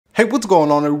Hey, what's going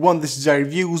on everyone, this is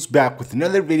iReviews back with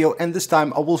another video, and this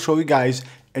time I will show you guys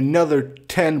another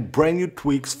 10 brand new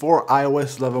tweaks for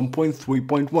iOS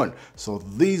 11.3.1. So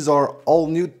these are all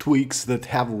new tweaks that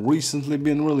have recently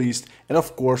been released, and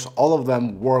of course all of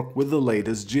them work with the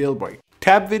latest jailbreak.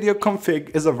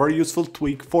 TapVideoConfig is a very useful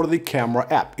tweak for the camera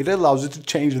app. It allows you to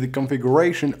change the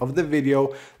configuration of the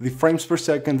video, the frames per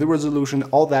second, the resolution,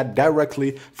 all that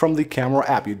directly from the camera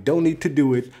app. You don't need to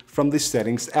do it from the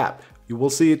settings app. You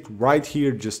will see it right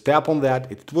here, just tap on that,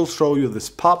 it will show you this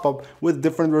pop-up with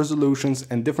different resolutions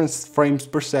and different frames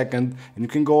per second, and you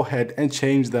can go ahead and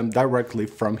change them directly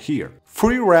from here.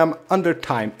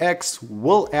 FreeRAMUnderTimex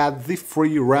will add the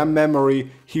free RAM memory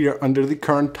here under the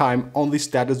current time on the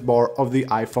status bar of the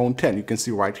iPhone 10. You can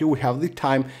see right here we have the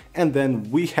time, and then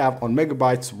we have on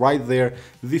megabytes right there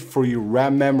the free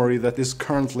RAM memory that is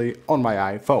currently on my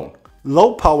iPhone.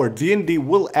 LowPowerDND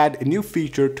will add a new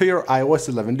feature to your iOS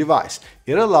 11 device.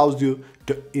 It allows you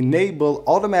to enable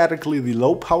automatically the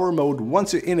low power mode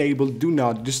once you enable Do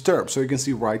Not Disturb. So you can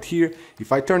see right here,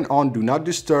 if I turn on Do Not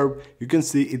Disturb, you can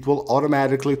see it will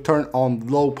automatically turn on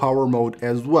low power mode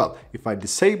as well. If I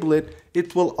disable it,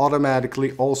 it will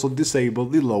automatically also disable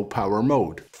the low power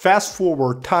mode.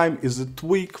 FastForwardTime is a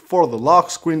tweak for the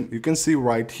lock screen. You can see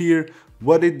right here,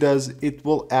 what it does, it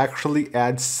will actually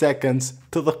add seconds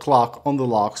to the clock on the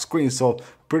lock screen. So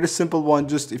pretty simple one,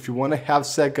 just if you want to have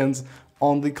seconds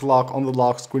on the clock on the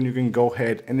lock screen, you can go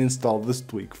ahead and install this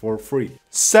tweak for free.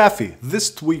 Safi,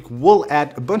 this tweak will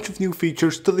add a bunch of new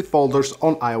features to the folders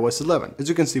on iOS 11. As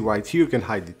you can see right here, you can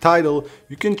hide the title,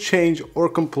 you can change or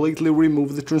completely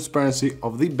remove the transparency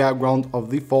of the background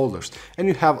of the folders, and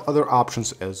you have other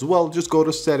options as well. Just go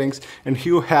to settings, and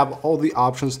here you have all the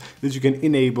options that you can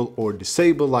enable or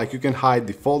disable, like you can hide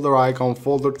the folder icon,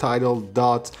 folder title,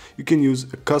 dots, you can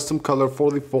use a custom color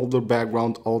for the folder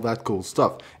background, all that cool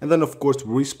stuff, and then of course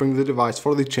respring the device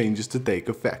for the changes to take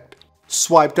effect.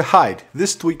 Swipe to hide.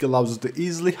 This tweak allows you to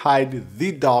easily hide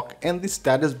the dock and the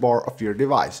status bar of your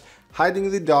device.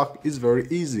 Hiding the dock is very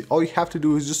easy. All you have to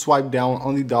do is just swipe down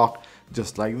on the dock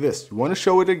just like this. You want to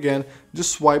show it again,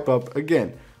 just swipe up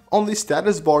again. On the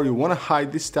status bar, you want to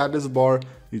hide the status bar,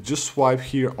 you just swipe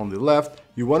here on the left.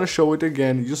 You want to show it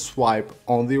again, you just swipe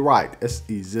on the right. As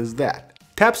easy as that.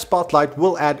 TapSpotlight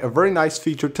will add a very nice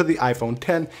feature to the iPhone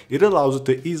 10. It allows you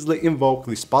to easily invoke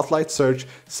the Spotlight search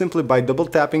simply by double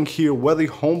tapping here where the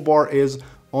home bar is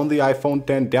on the iPhone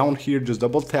 10. Down here, just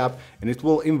double tap and it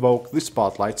will invoke the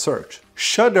Spotlight search.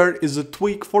 Shutter is a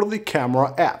tweak for the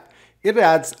camera app. It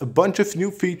adds a bunch of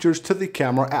new features to the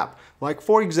camera app. Like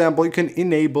for example, you can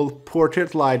enable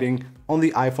portrait lighting on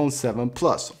the iPhone 7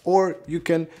 Plus, or you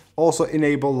can also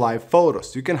enable live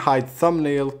photos. You can hide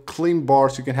thumbnail, clean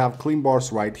bars, you can have clean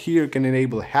bars right here. You can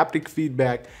enable haptic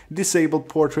feedback, disable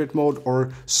portrait mode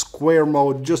or square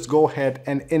mode. Just go ahead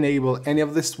and enable any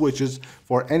of the switches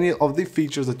for any of the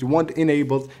features that you want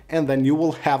enabled, and then you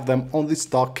will have them on the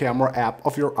stock camera app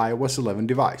of your iOS 11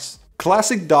 device.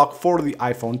 Classic dock for the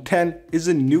iPhone 10 is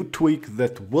a new tweak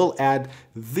that will add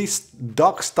this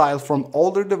dock style from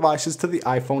older devices to the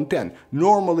iPhone 10.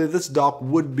 Normally this dock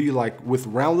would be like with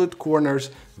rounded corners.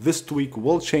 This tweak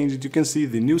will change it. You can see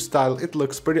the new style. It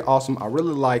looks pretty awesome. I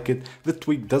really like it. The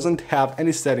tweak doesn't have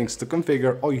any settings to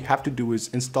configure. All you have to do is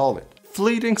install it.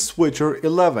 Fleeting Switcher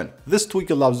 11. This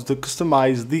tweak allows you to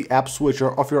customize the app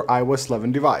switcher of your iOS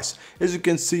 11 device. As you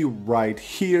can see right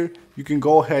here, you can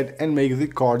go ahead and make the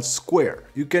cards square.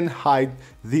 You can hide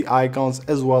the icons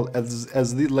as well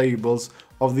as the labels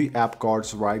of the app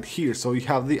cards right here. So you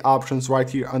have the options right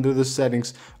here under the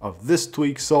settings of this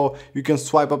tweak. So you can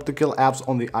swipe up to kill apps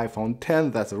on the iPhone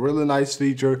 10. That's a really nice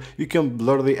feature. You can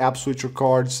blur the app switcher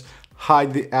cards,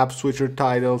 hide the app switcher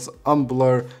titles,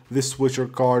 unblur the switcher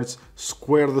cards,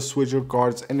 square the switcher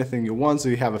cards, anything you want. So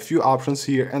you have a few options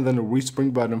here, and then a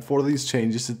respring button for these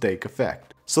changes to take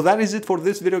effect. So that is it for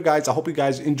this video, guys. I hope you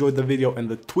guys enjoyed the video and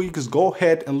the tweaks. Go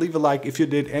ahead and leave a like if you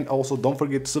did, and also don't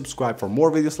forget to subscribe for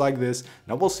more videos like this,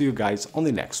 and I will see you guys on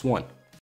the next one.